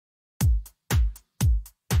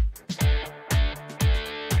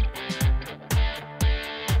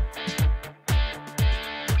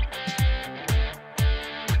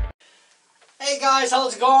guys,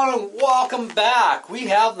 how's it going? And welcome back. We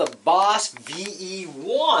have the Boss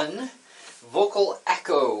VE-1 vocal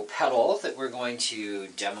echo pedal that we're going to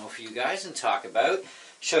demo for you guys and talk about,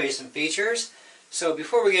 show you some features. So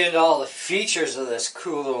before we get into all the features of this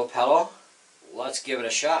cool little pedal, let's give it a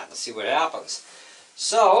shot and see what happens.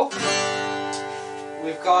 So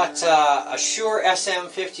we've got a Shure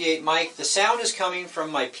SM58 mic. The sound is coming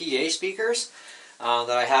from my PA speakers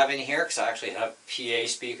that I have in here, because I actually have PA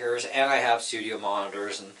speakers and I have studio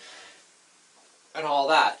monitors and all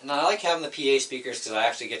that. And I like having the PA speakers because I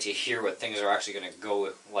actually get to hear what things are actually going to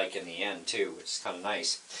go like in the end too, which is kind of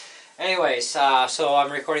nice. Anyways, so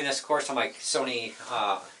I'm recording this, of course, on my Sony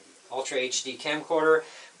Ultra HD camcorder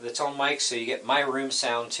with its own mic, so you get my room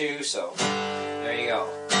sound too. So there you go.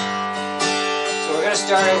 So we're going to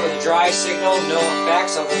start out with a dry signal, no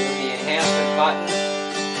effects other than the enhancement button.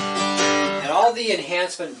 And all the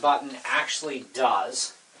enhancement button actually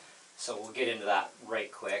does, so we'll get into that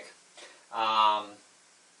right quick. Let's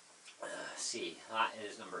see, that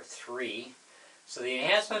is number 3. So the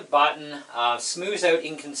enhancement button smooths out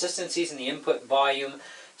inconsistencies in the input volume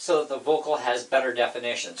so that the vocal has better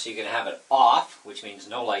definition. So you can have it off, which means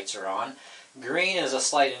no lights are on. Green is a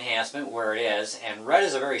slight enhancement where it is, and red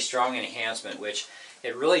is a very strong enhancement, which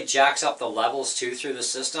it really jacks up the levels too through the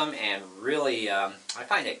system, and really I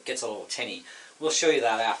find it gets a little tinny. We'll show you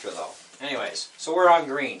that after though. Anyways, so we're on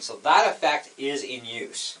green, so that effect is in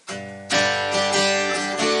use. So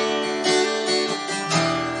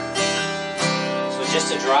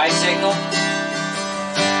just a dry signal.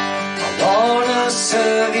 I wanna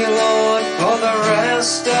serve you, Lord, for the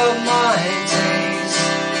rest of my days.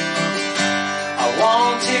 I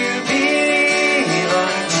want to be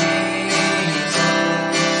like Jesus.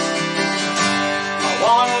 I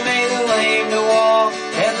want to make the lame to walk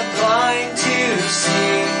and the blind to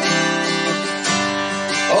see.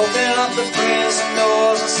 Open up the prison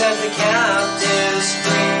doors and set the captives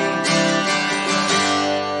free.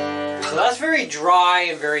 So that's very dry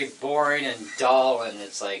and very boring and dull, and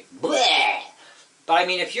it's like bleh. But I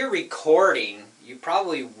mean, if you're recording, you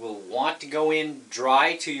probably will want to go in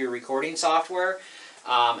dry to your recording software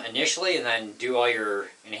initially and then do all your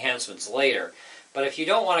enhancements later. But if you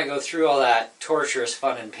don't want to go through all that torturous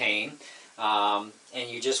fun and pain, and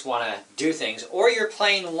you just want to do things, or you're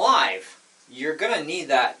playing live, you're going to need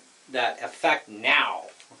that effect now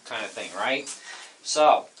kind of thing, right?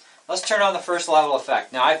 So let's turn on the first level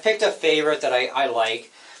effect. Now I've picked a favorite that I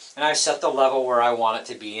like, and I've set the level where I want it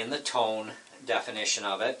to be in the tone definition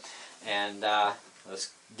of it. And let's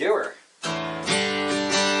do her.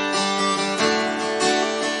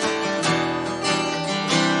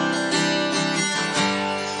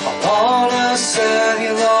 I wanna serve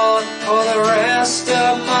you, Lord, for the rest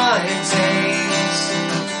of my days.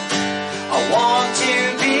 I want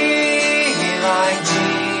to be like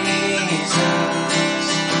Jesus.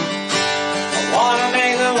 I wanna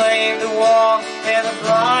make the lame to walk and the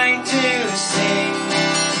blind to see.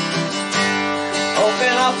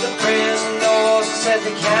 Open up the prison doors and set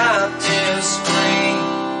the captives free.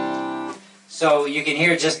 So you can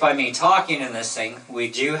hear just by me talking in this thing, we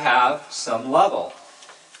do have some level.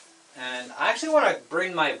 And I actually want to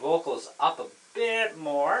bring my vocals up a bit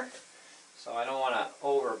more, so I don't want to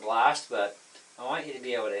overblast, but I want you to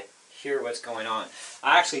be able to hear what's going on.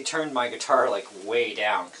 I actually turned my guitar like way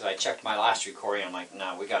down, because I checked my last recording, I'm like,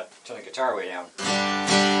 no, we got to turn the guitar way down.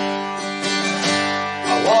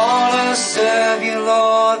 I want to serve you,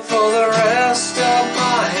 Lord, for the rest of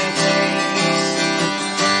my days.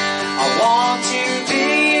 I want to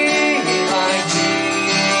be like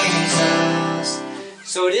Jesus.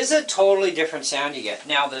 So it is a totally different sound you get.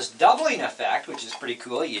 Now this doubling effect, which is pretty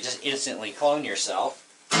cool, you just instantly clone yourself.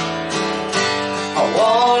 I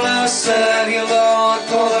want to serve you, Lord,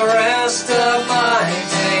 for the rest of my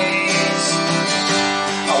days.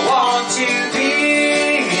 I want to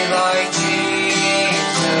be like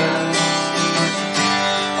Jesus.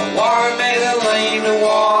 I want to make the lame to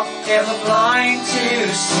walk and the blind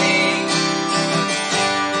to see.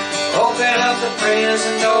 Open up the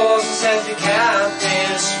prison doors and set the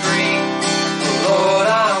captives free. Lord,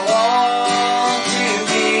 I want to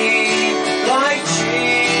be like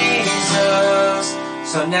Jesus.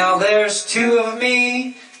 So now there's 2 of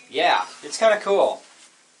me. Yeah, it's kind of cool.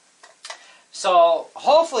 So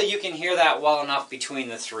hopefully you can hear that well enough between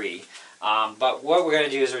the 3. But what we're going to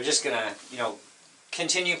do is we're just going to,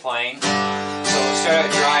 continue playing. So we'll start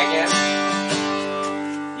out dry again.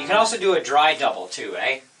 You can also do a dry double too,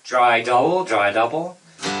 eh? Dry double, dry double.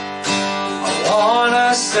 I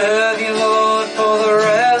wanna serve you, Lord, for the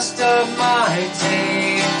rest of my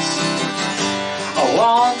days. I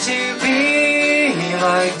want to be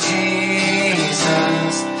like Jesus.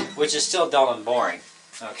 which is still dull and boring.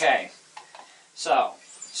 Okay, so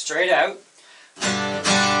straight out.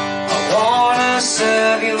 I wanna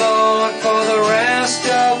serve you, Lord, for the rest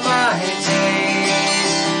of my days.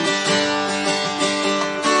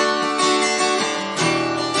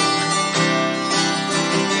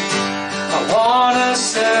 I wanna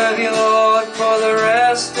serve you, Lord, for the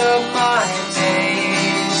rest of my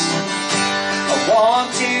days. I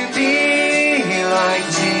want to be like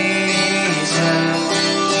Jesus.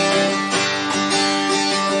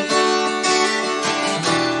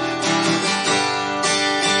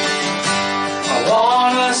 I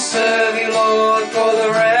wanna serve you, Lord, for the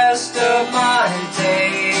rest of my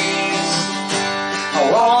days. I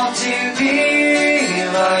want to be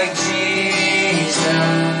like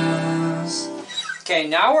Jesus. Okay,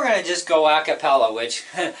 now we're going to just go a cappella, which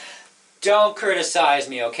don't criticize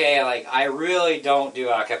me, okay? Like, I really don't do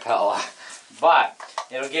a cappella, but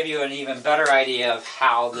it'll give you an even better idea of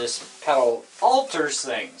how this pedal alters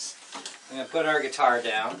things. I'm going to put our guitar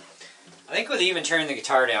down. I think with even turning the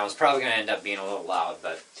guitar down, it's probably going to end up being a little loud,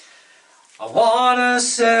 but I want to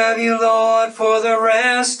serve you, Lord, for the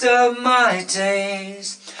rest of my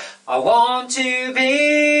days. I want to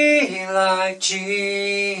be like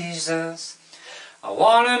Jesus. I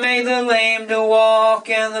want to make the lame to walk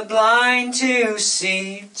and the blind to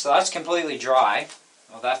see. So that's completely dry.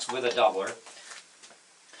 Well, that's with a doubler.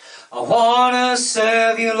 I want to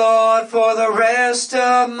serve you, Lord, for the rest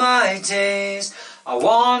of my days. I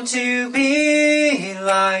want to be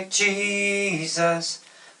like Jesus.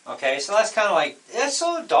 Okay, so that's kind of like, it's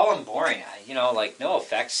so dull and boring, you know, like no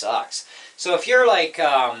effect sucks. So if you're like,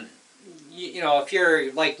 you know, if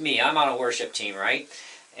you're like me, I'm on a worship team, right?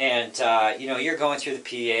 And, you know, you're going through the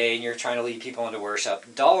PA and you're trying to lead people into worship.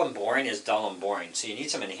 Dull and boring is dull and boring, so you need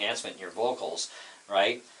some enhancement in your vocals,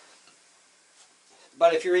 right?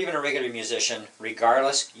 But if you're even a regular musician,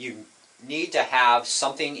 regardless, you need to have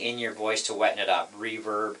something in your voice to weten it up.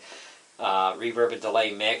 Reverb, reverb and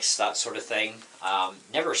delay mix, that sort of thing.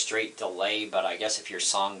 Never straight delay, but I guess if your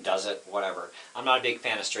song does it, whatever. I'm not a big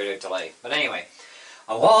fan of straight out delay. But anyway,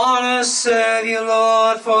 I want to serve you,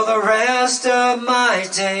 Lord, for the rest of my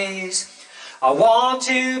days. I want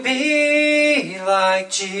to be like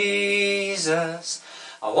Jesus.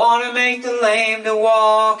 I want to make the lame to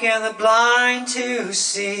walk and the blind to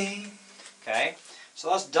see. Okay,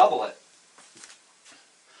 so let's double it.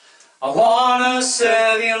 I want to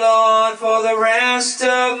serve you, Lord, for the rest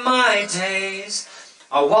of my days.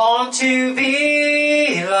 I want to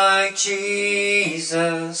be like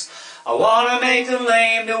Jesus. I want to make the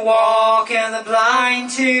lame to walk and the blind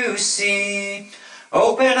to see.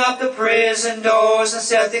 Open up the prison doors and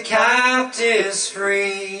set the captives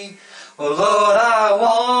free. Oh Lord, I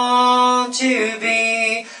want to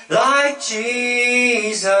be like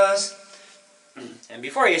Jesus. And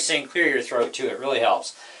before you sing, clear your throat too. It really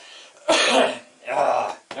helps.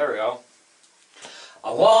 There we go.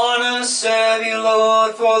 I want to serve you,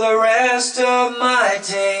 Lord, for the rest of my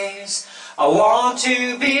days. I want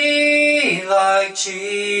to be like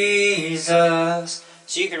Jesus.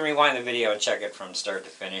 So you can rewind the video and check it from start to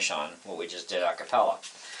finish on what we just did a cappella.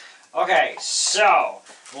 Okay, so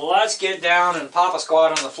let's get down and pop a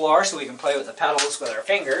squat on the floor so we can play with the pedals with our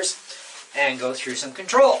fingers and go through some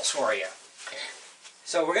controls for you.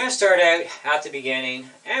 So we're going to start out at the beginning,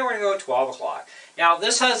 and we're going to go 12 o'clock. Now,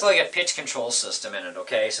 this has like a pitch control system in it,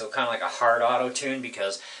 okay? So kind of like a hard auto-tune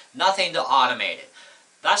because nothing to automate it.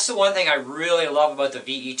 That's the one thing I really love about the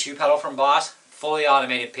VE-2 pedal from Boss. Fully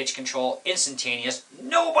automated pitch control, instantaneous.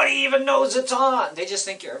 Nobody even knows it's on. They just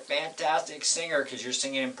think you're a fantastic singer because you're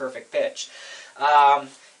singing in perfect pitch.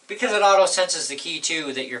 Because it auto-senses the key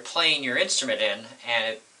too that you're playing your instrument in, and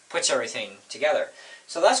it puts everything together.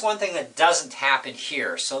 So that's one thing that doesn't happen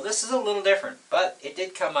here. So this is a little different, but it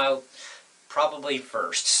did come out probably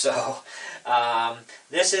first. So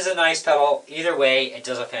this is a nice pedal. Either way, it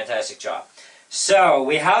does a fantastic job. So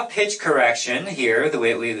we have pitch correction here, the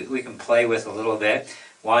way we can play with a little bit.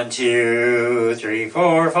 1, 2, 3,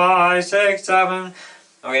 4, 5, 6, 7.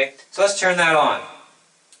 Okay, so let's turn that on.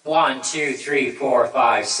 1, 2, 3, 4,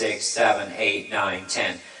 5, 6, 7, 8, 9,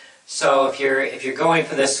 10. So if you're going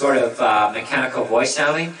for this sort of mechanical voice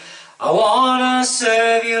sounding, I wanna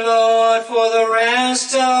serve you, Lord, for the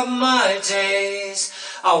rest of my days.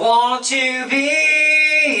 I want to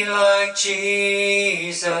be like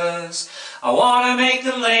Jesus. I want to make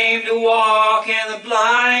the lame to walk and the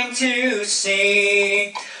blind to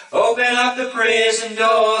see. Open up the prison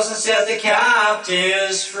doors and set the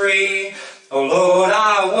captives free. Oh Lord,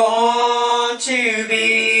 I want to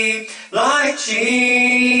be like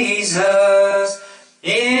Jesus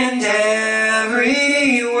in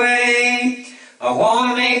every way. I want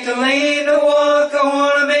want to make the lame to walk, I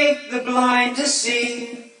want to make the blind to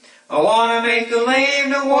see. I want to make the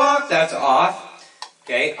lame to walk, that's off.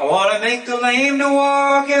 Okay, I want to make the lame to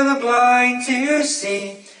walk and the blind to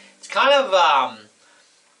see. It's kind of,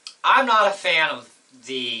 I'm not a fan of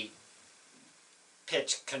the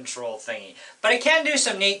pitch control thingy, but it can do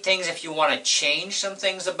some neat things if you want to change some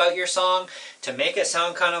things about your song to make it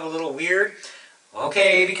sound kind of a little weird.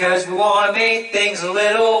 Okay, because we want to make things a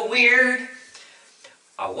little weird,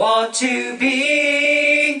 I want to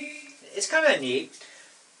be... It's kind of neat.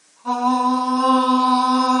 Ah,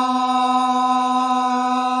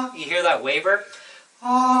 you hear that waver?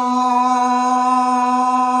 Ah,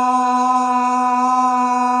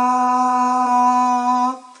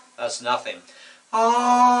 that's nothing.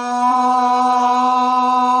 Ah,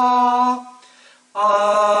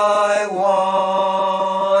 I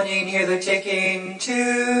want. You can hear the ticking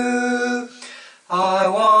too. I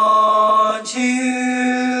want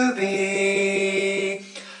to be.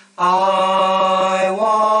 I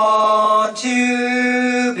want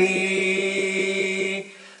to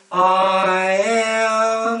be. I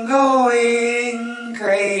am going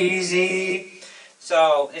crazy.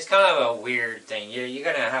 So it's kind of a weird thing. You're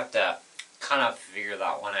going to have to kind of figure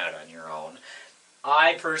that one out on your own.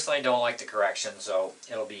 I personally don't like the correction, so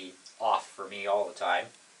it'll be off for me all the time.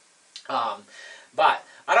 But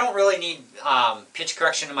I don't really need pitch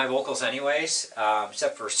correction in my vocals anyways,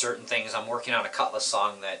 except for certain things. I'm working on a Cutlass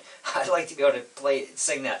song that I'd like to be able to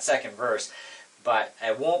sing that second verse, but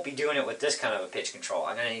I won't be doing it with this kind of a pitch control.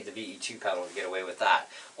 I'm going to need the VE-2 pedal to get away with that.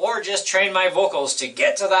 Or just train my vocals to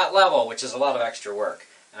get to that level, which is a lot of extra work.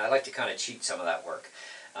 And I like to kind of cheat some of that work.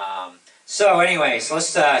 So anyways,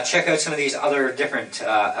 let's check out some of these other different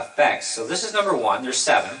effects. So this is number 1. There's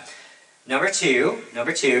 7. Number 2,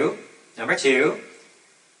 number 2, number 2,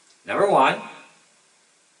 number 1,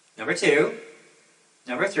 number 2,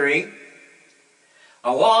 number 3. I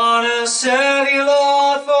want to serve you,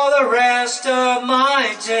 Lord, for the rest of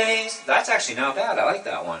my days. That's actually not bad. I like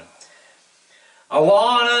that one. I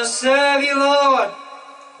want to serve you, Lord.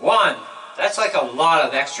 1. That's like a lot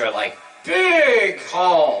of extra, like, big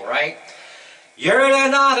haul, right? You're in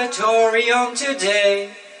an auditorium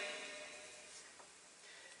today.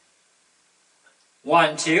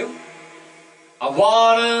 1, 2. I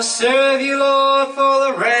want to serve you, Lord, for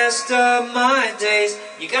the rest of my days.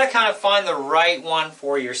 You got to kind of find the right one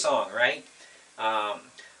for your song, right?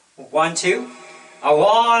 1, 2. I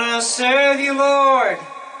want to serve you, Lord.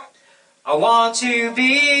 I want to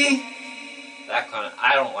be... That kind of...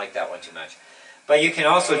 I don't like that one too much. But you can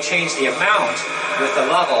also change the amount with the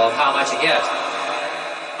level of how much you get.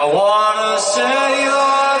 I want to serve you,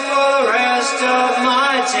 Lord, for the rest of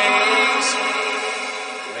my days.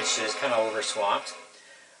 Which is kind of over-swamped.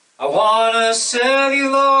 I want to serve you,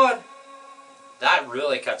 Lord. That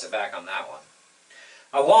really cuts it back on that one.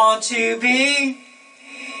 I want to be.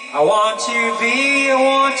 I want to be. I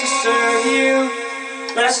want to serve you.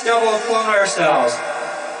 Let's double clone ourselves.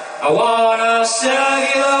 I want to serve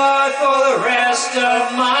you, Lord, for the rest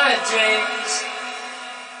of my days.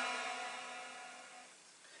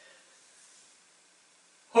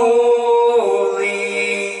 Holy,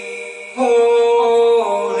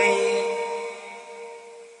 holy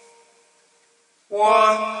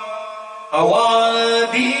one, I want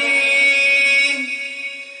to be.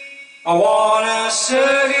 I want to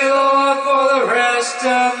serve you, Lord, for the rest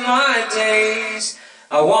of my days.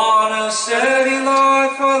 I want to serve you,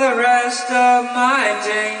 Lord, for the rest of my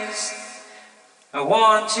days. I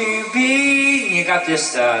want to be... You got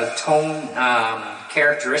this tone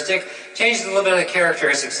characteristic. Changes a little bit of the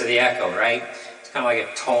characteristics of the echo, right? It's kind of like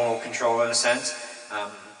a tonal control in a sense.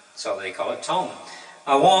 So they call it tone.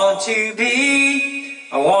 I want to be...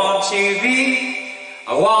 I want to be...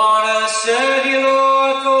 I want to serve you,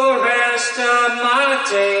 Lord, for the rest of my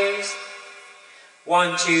days.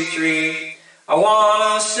 1, 2, 3... I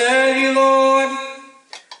want to serve you, Lord,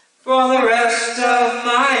 for the rest of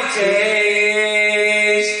my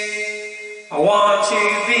days. I want to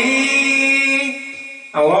be,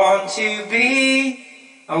 I want to be,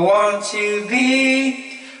 I want to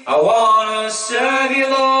be. I want to serve you,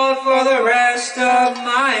 Lord, for the rest of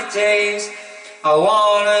my days. I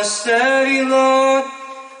want to serve you, Lord.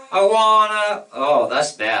 I want to... Oh,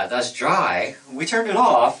 that's bad. That's dry. We turned it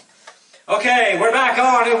off. Okay, we're back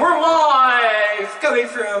on and we're live, coming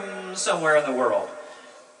from somewhere in the world.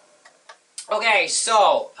 Okay,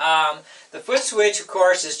 so the foot switch, of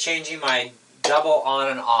course, is changing my double on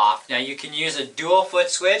and off. Now you can use a dual foot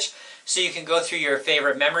switch, so you can go through your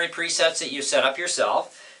favorite memory presets that you've set up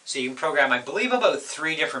yourself. So you can program, I believe, about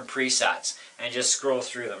 3 different presets and just scroll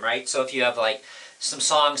through them, right? So if you have like some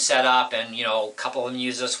songs set up, and you know, a couple of them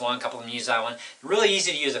use this one, a couple of them use that one. Really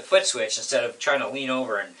easy to use a foot switch instead of trying to lean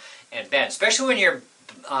over and bend, especially when you're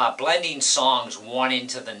blending songs one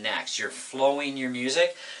into the next. You're flowing your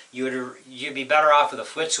music. You'd be better off with a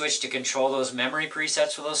foot switch to control those memory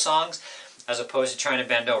presets for those songs, as opposed to trying to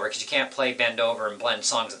bend over, because you can't play bend over and blend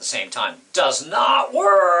songs at the same time. Does not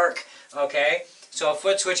work! Okay? So a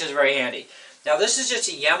foot switch is very handy. Now this is just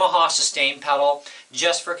a Yamaha sustain pedal,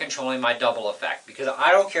 just for controlling my double effect, because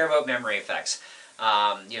I don't care about memory effects.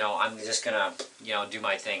 You know, I'm just gonna, you know, do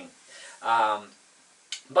my thing.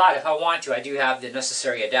 But if I want to, I do have the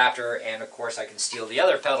necessary adapter, and of course I can steal the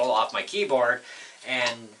other pedal off my keyboard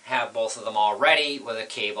and have both of them all ready with a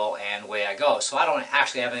cable, and away I go. So I don't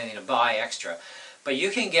actually have anything to buy extra. But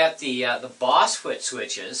you can get the Boss foot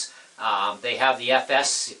switches. They have the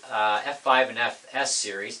F5 and FS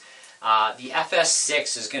series. The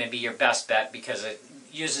FS6 is going to be your best bet, because it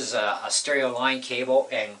uses a stereo line cable,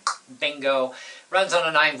 and bingo, runs on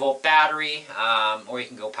a 9-volt battery, or you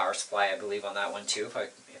can go power supply, I believe, on that one too,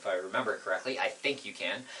 if I remember correctly. I think you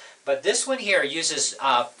can. But this one here uses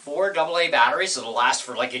 4 AA batteries that'll last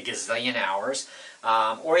for like a gazillion hours,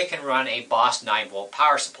 or you can run a Boss 9-volt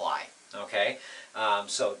power supply. Okay,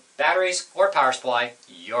 so batteries or power supply,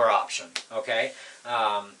 your option. Okay,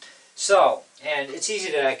 and it's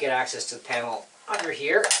easy to get access to the panel under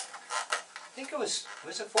here. I think was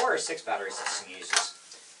it 4 or 6 batteries this thing uses?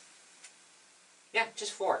 Yeah,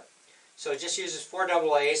 just 4. So it just uses 4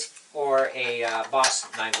 AA's or a Boss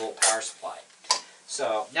 9-volt power supply.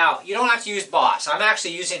 So now you don't have to use Boss. I'm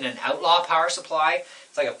actually using an Outlaw power supply.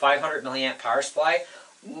 It's like a 500 milliamp power supply.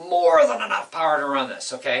 More than enough power to run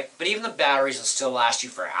this, okay? But even the batteries will still last you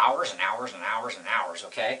for hours and hours and hours and hours,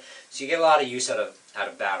 okay? So you get a lot of use out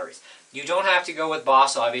of batteries. You don't have to go with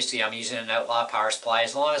Boss, obviously. I'm using an Outlaw power supply.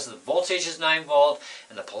 As long as the voltage is 9 volt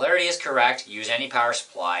and the polarity is correct, use any power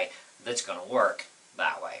supply that's going to work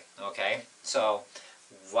that way, okay? So,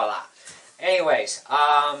 voila. Anyways,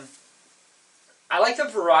 I like the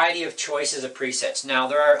variety of choices of presets. Now,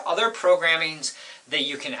 there are other programmings that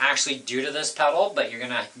you can actually do to this pedal, but you're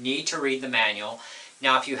going to need to read the manual.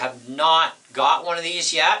 Now, if you have not got one of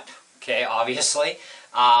these yet, okay, obviously,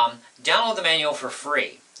 download the manual for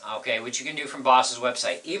free, okay, which you can do from Boss's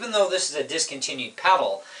website. Even though this is a discontinued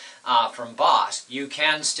pedal from Boss, you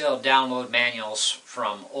can still download manuals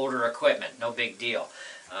from older equipment, no big deal.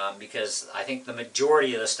 Because I think the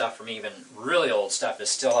majority of the stuff from even really old stuff is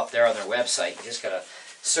still up there on their website. You just got to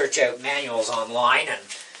search out manuals online and,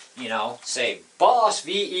 you know, say Boss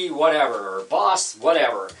VE whatever or Boss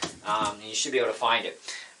whatever. You should be able to find it.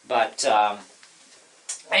 But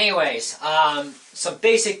anyways, some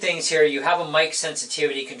basic things here. You have a mic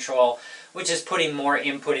sensitivity control, which is putting more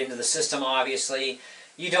input into the system, obviously.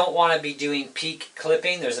 You don't want to be doing peak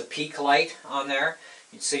clipping. There's a peak light on there.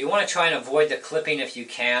 So you want to try and avoid the clipping if you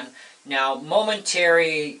can. Now,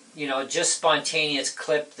 momentary, you know, just spontaneous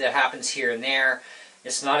clip that happens here and there,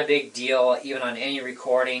 it's not a big deal, even on any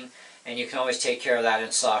recording, and you can always take care of that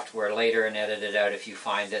in software later and edit it out if you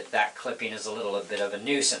find that that clipping is a little bit of a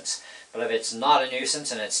nuisance. But if it's not a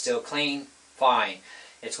nuisance and it's still clean, fine.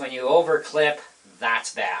 It's when you overclip,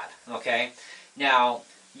 that's bad, okay? Now,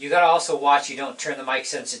 you got to also watch you don't turn the mic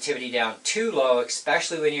sensitivity down too low,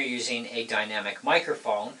 especially when you're using a dynamic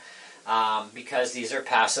microphone, because these are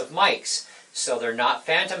passive mics. So they're not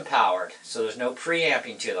phantom powered, so there's no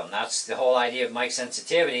preamping to them. That's the whole idea of mic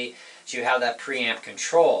sensitivity, is you have that preamp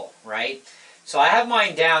control, right? So I have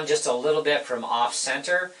mine down just a little bit from off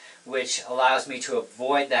center, which allows me to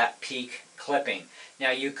avoid that peak clipping.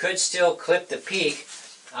 Now you could still clip the peak,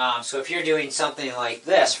 so if you're doing something like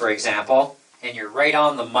this, for example, and you're right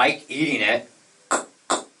on the mic eating it,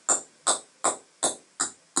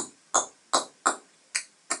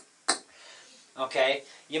 okay,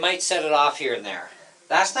 you might set it off here and there.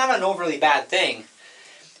 That's not an overly bad thing.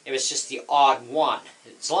 It was just the odd one.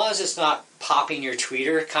 As long as it's not popping your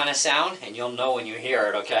tweeter kind of sound, and you'll know when you hear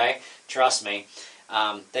it, okay? Trust me.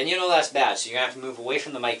 Then you know that's bad. So you're going to have to move away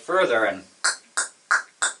from the mic further, and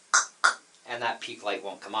that peak light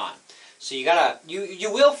won't come on. So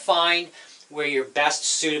you will find where your best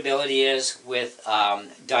suitability is with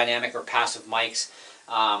dynamic or passive mics,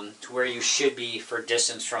 to where you should be for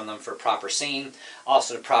distance from them for proper singing,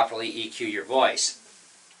 also to properly EQ your voice.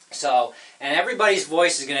 So, and everybody's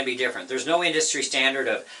voice is going to be different. There's no industry standard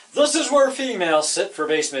of, this is where females sit for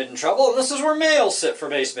bass, mid, and treble, and this is where males sit for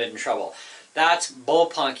bass, mid, and treble. That's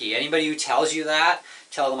bullpunky. Anybody who tells you that,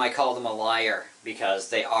 tell them I call them a liar, because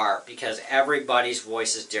they are. Because everybody's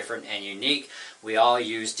voice is different and unique. We all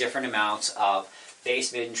use different amounts of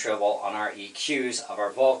bass, mid, and treble on our EQs of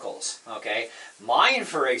our vocals. Okay, mine,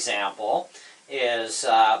 for example, is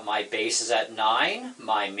my bass is at 9,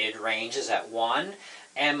 my mid-range is at 1,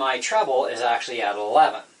 and my treble is actually at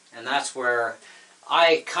 11. And that's where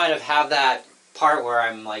I kind of have that part where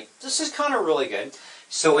I'm like, this is kind of really good.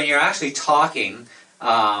 So when you're actually talking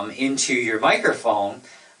into your microphone,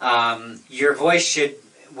 your voice should,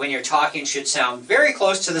 when you're talking, should sound very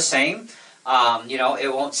close to the same. You know, it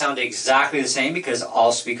won't sound exactly the same because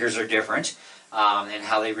all speakers are different in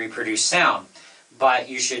how they reproduce sound. But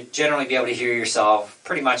you should generally be able to hear yourself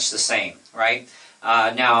pretty much the same, right?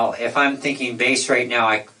 Now, if I'm thinking bass right now,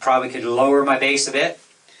 I probably could lower my bass a bit,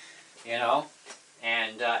 you know,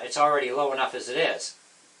 and it's already low enough as it is.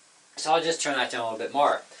 So I'll just turn that down a little bit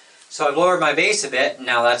more. So I've lowered my bass a bit, and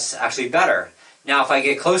now that's actually better. Now, if I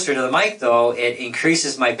get closer to the mic, though, it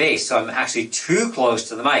increases my bass, so I'm actually too close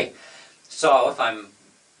to the mic. So if I'm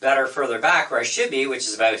better further back where I should be, which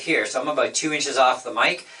is about here, so I'm about 2 inches off the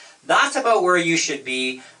mic, that's about where you should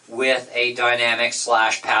be with a dynamic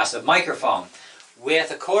 / passive microphone.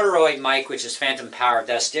 With a corduroy mic, which is phantom powered,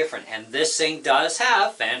 that's different. And this thing does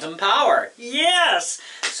have phantom power. Yes!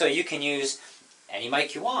 So you can use any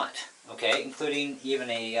mic you want, okay, including even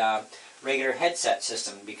a regular headset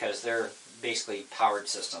system because they're basically powered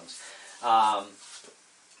systems. On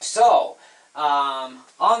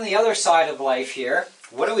the other side of life here,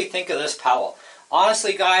 what do we think of this pedal?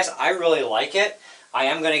 Honestly, guys, I really like it. I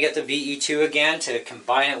am going to get the VE-2 again to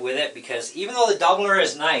combine it with it because even though the doubler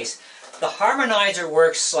is nice, the harmonizer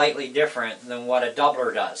works slightly different than what a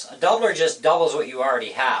doubler does. A doubler just doubles what you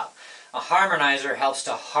already have. A harmonizer helps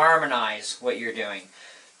to harmonize what you're doing.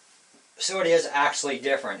 So it is actually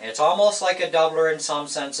different. It's almost like a doubler in some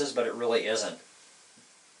senses, but it really isn't.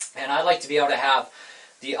 And I like to be able to have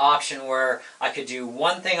the option where I could do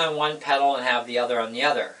one thing on one pedal and have the other on the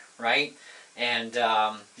other, right? And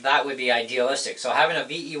that would be idealistic. So having a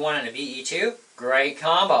VE-1 and a VE-2, great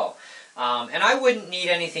combo. And I wouldn't need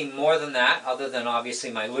anything more than that, other than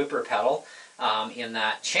obviously my looper pedal in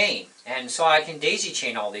that chain. And so I can daisy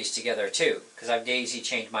chain all these together too, because I've daisy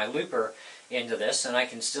chained my looper into this, and I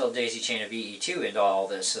can still daisy chain a VE-2 into all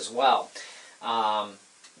this as well. And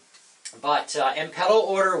pedal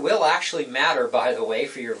order will actually matter, by the way,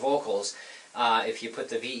 for your vocals if you put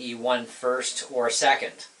the VE-1 first or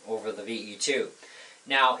second over the VE-2.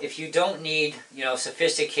 Now, if you don't need, you know,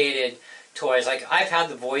 sophisticated toys, like I've had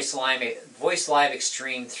the Voice Live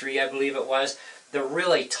Extreme 3, I believe it was, the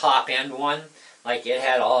really top-end one, like it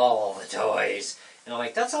had all the toys. And I'm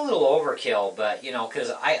like, that's a little overkill, but, you know, because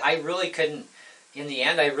I really couldn't, in the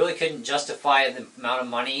end, I really couldn't justify the amount of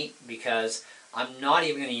money because I'm not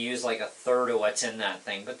even going to use like a third of what's in that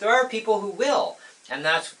thing. But there are people who will, and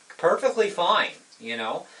that's perfectly fine, you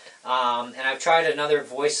know. And I've tried another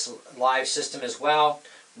Voice Live system as well.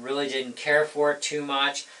 Really didn't care for it too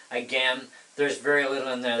much. Again, there's very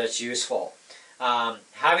little in there that's useful.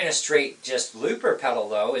 Having a straight just looper pedal,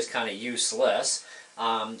 though, is kind of useless.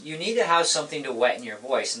 You need to have something to wet in your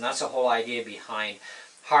voice, and that's the whole idea behind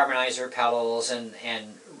harmonizer pedals and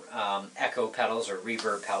echo pedals or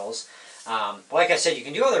reverb pedals. Like I said, you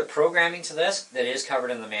can do other programming to this that is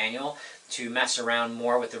covered in the manual to mess around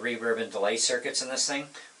more with the reverb and delay circuits in this thing,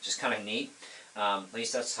 which is kind of neat. At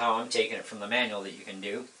least that's how I'm taking it from the manual that you can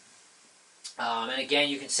do. And again,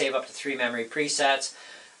 you can save up to 3 memory presets.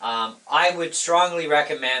 I would strongly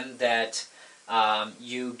recommend that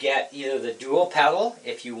you get either the dual pedal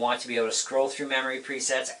if you want to be able to scroll through memory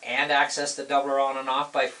presets and access the doubler on and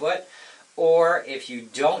off by foot, or if you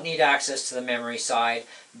don't need access to the memory side,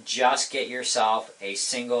 just get yourself a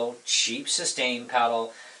single cheap sustain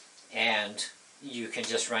pedal and you can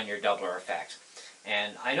just run your doubler effect.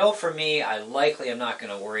 And I know for me, I likely am not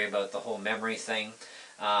going to worry about the whole memory thing,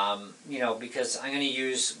 you know, because I'm going to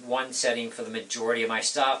use one setting for the majority of my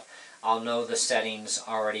stuff. I'll know the settings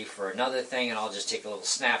already for another thing, and I'll just take a little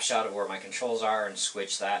snapshot of where my controls are and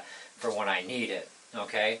switch that for when I need it,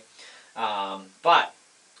 okay? But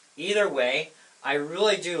either way, I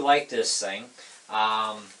really do like this thing,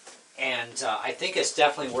 and I think it's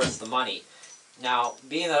definitely worth the money. Now,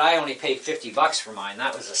 being that I only paid $50 for mine,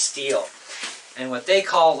 that was a steal. And what they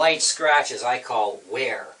call light scratches, I call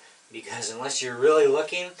wear. Because unless you're really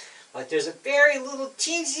looking, like there's a very little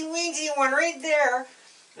teensy-weensy one right there.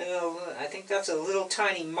 I think that's a little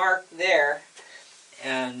tiny mark there.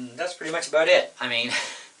 And that's pretty much about it. I mean,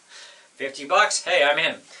 $50, hey, I'm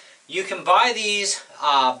in. You can buy these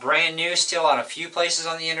brand new still on a few places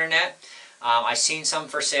on the internet. I've seen some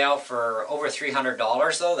for sale for over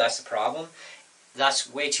 $300 though, that's the problem.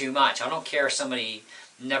 That's way too much. I don't care if somebody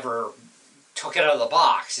never took it out of the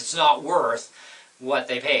box. It's not worth what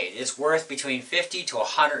they paid. It's worth between $50 to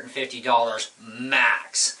 $150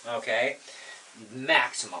 max, okay?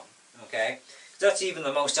 Maximum, okay? That's even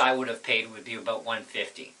the most I would have paid would be about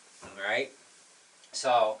 $150. All right.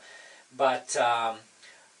 So, but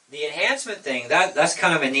the enhancement thing, that's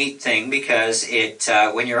kind of a neat thing, because it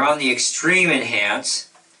when you're on the extreme enhance,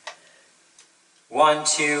 1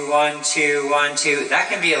 2 1 2 1 2, that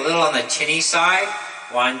can be a little on the tinny side.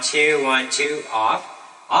 1 2 1 2 off.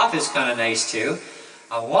 Off is kind of nice too.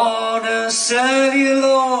 I wanna serve you,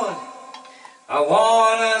 Lord. I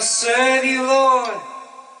wanna serve you, Lord.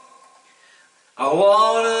 I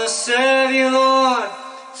wanna serve you, Lord.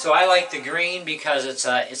 So I like the green because it's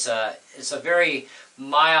a very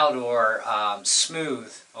mild or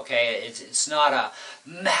smooth. Okay, it's not a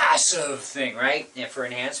massive thing, right? For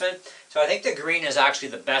enhancement. So I think the green is actually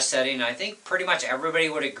the best setting. I think pretty much everybody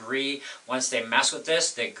would agree once they mess with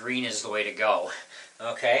this that green is the way to go.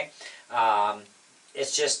 Okay,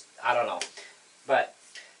 it's just, I don't know, but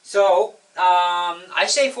so I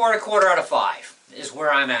say 4 1/4 out of 5 is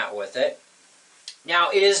where I'm at with it. Now,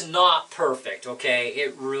 it is not perfect, okay?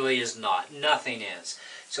 It really is not. Nothing is.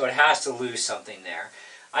 So it has to lose something there.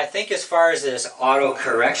 I think as far as this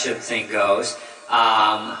auto-correction thing goes,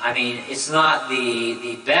 I mean, it's not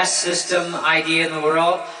the best system idea in the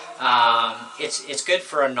world. It's good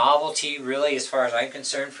for a novelty, really, as far as I'm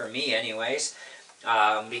concerned, for me anyways,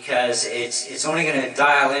 because it's only going to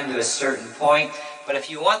dial into a certain point. But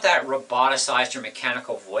if you want that roboticized or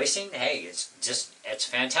mechanical voicing, hey, it's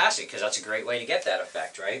fantastic, because that's a great way to get that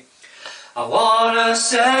effect, right? I want to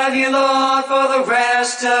serve you, Lord, for the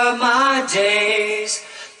rest of my days.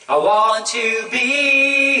 I want to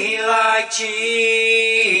be like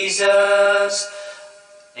Jesus.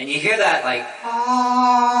 And you hear that like, ah.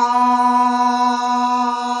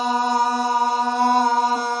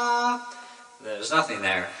 There's nothing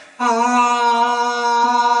there. Ah.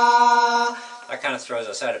 That kind of throws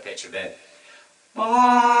us out of pitch a bit.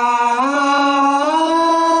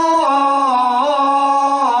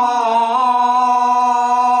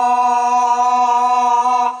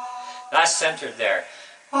 That's centered there.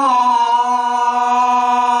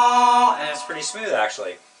 And it's pretty smooth,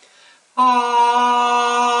 actually.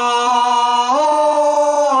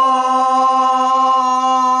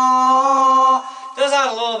 Does add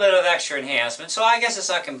a little bit of extra enhancement, so I guess it's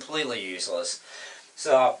not completely useless.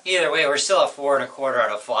 So either way, we're still at 4 1/4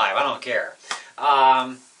 out of 5. I don't care.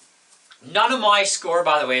 None of my score,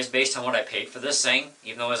 by the way, is based on what I paid for this thing,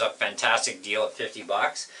 even though it was a fantastic deal at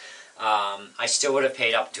 $50. I still would have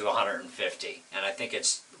paid up to $150, and I think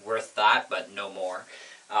it's worth that, but no more.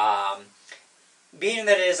 Being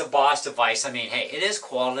that it is a Boss device, I mean, hey, it is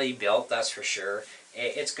quality built, that's for sure.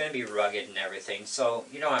 It's going to be rugged and everything, so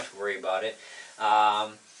you don't have to worry about it.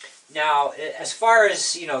 Now, as far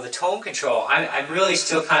as, you know, the tone control, I'm really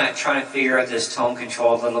still kind of trying to figure out this tone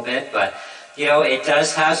control a little bit, but, you know, it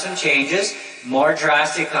does have some changes, more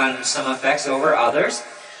drastic on some effects over others.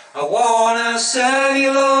 I want to serve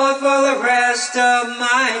you, Lord, for the rest of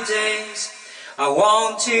my days. I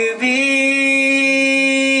want to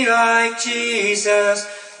be like Jesus.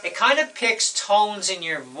 It kind of picks tones in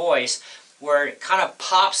your voice where it kind of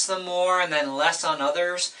pops them more and then less on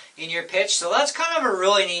others in your pitch. So that's kind of a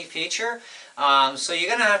really neat feature. So you're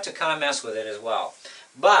going to have to kind of mess with it as well.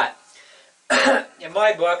 But in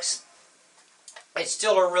my books, it's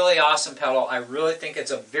still a really awesome pedal. I really think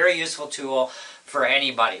it's a very useful tool for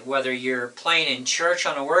anybody, whether you're playing in church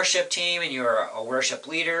on a worship team and you're a worship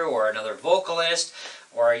leader or another vocalist,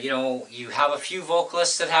 or, you know, you have a few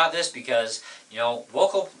vocalists that have this, because, you know,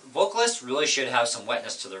 vocalists really should have some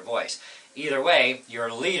wetness to their voice. Either way,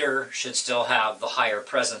 your leader should still have the higher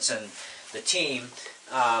presence in the team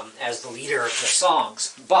as the leader of the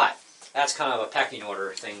songs. But that's kind of a pecking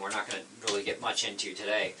order thing we're not going to really get much into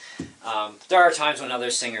today. There are times when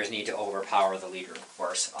other singers need to overpower the leader, of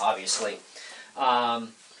course, obviously.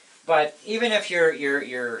 But even if you're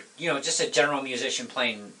you know, just a general musician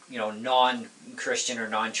playing, you know, non-Christian or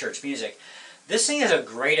non-church music, this thing is a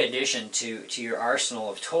great addition to your arsenal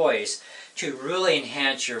of toys to really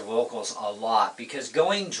enhance your vocals a lot, because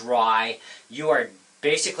going dry, you are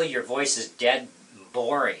basically, your voice is dead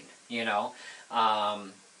boring, you know.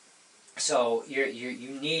 So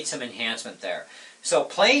you need some enhancement there. So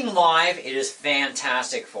playing live, it is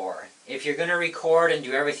fantastic for. If you're going to record and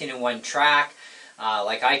do everything in one track,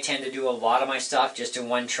 like I tend to do a lot of my stuff just in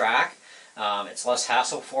one track, it's less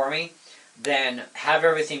hassle for me, then have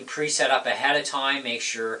everything preset up ahead of time. Make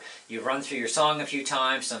sure you run through your song a few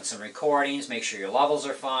times, done some recordings, make sure your levels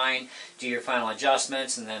are fine, do your final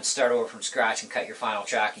adjustments, and then start over from scratch and cut your final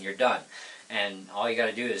track and you're done. And all you got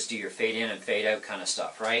to do is do your fade in and fade out kind of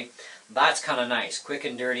stuff, right? That's kind of nice. Quick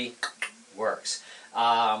and dirty, works.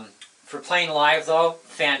 For playing live though,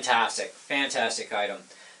 fantastic. Fantastic item.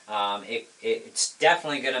 It's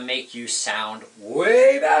definitely going to make you sound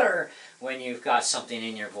way better when you've got something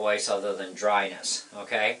in your voice other than dryness,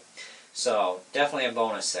 okay? So, definitely a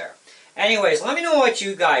bonus there. Anyways, let me know what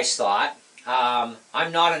you guys thought. I'm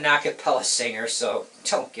not an a cappella singer, so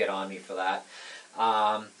don't get on me for that.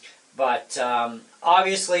 But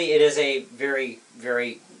obviously it is a very,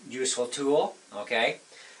 very useful tool, okay?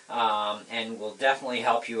 And will definitely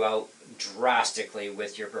help you out drastically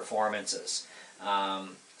with your performances.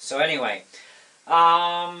 So anyway,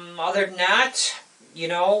 other than that, you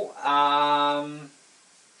know,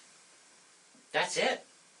 that's it.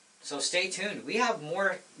 So stay tuned. We have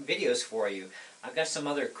more videos for you. I've got some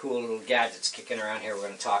other cool little gadgets kicking around here we're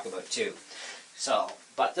going to talk about too. So,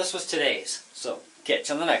 but this was today's. So, catch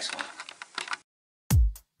you on the next one.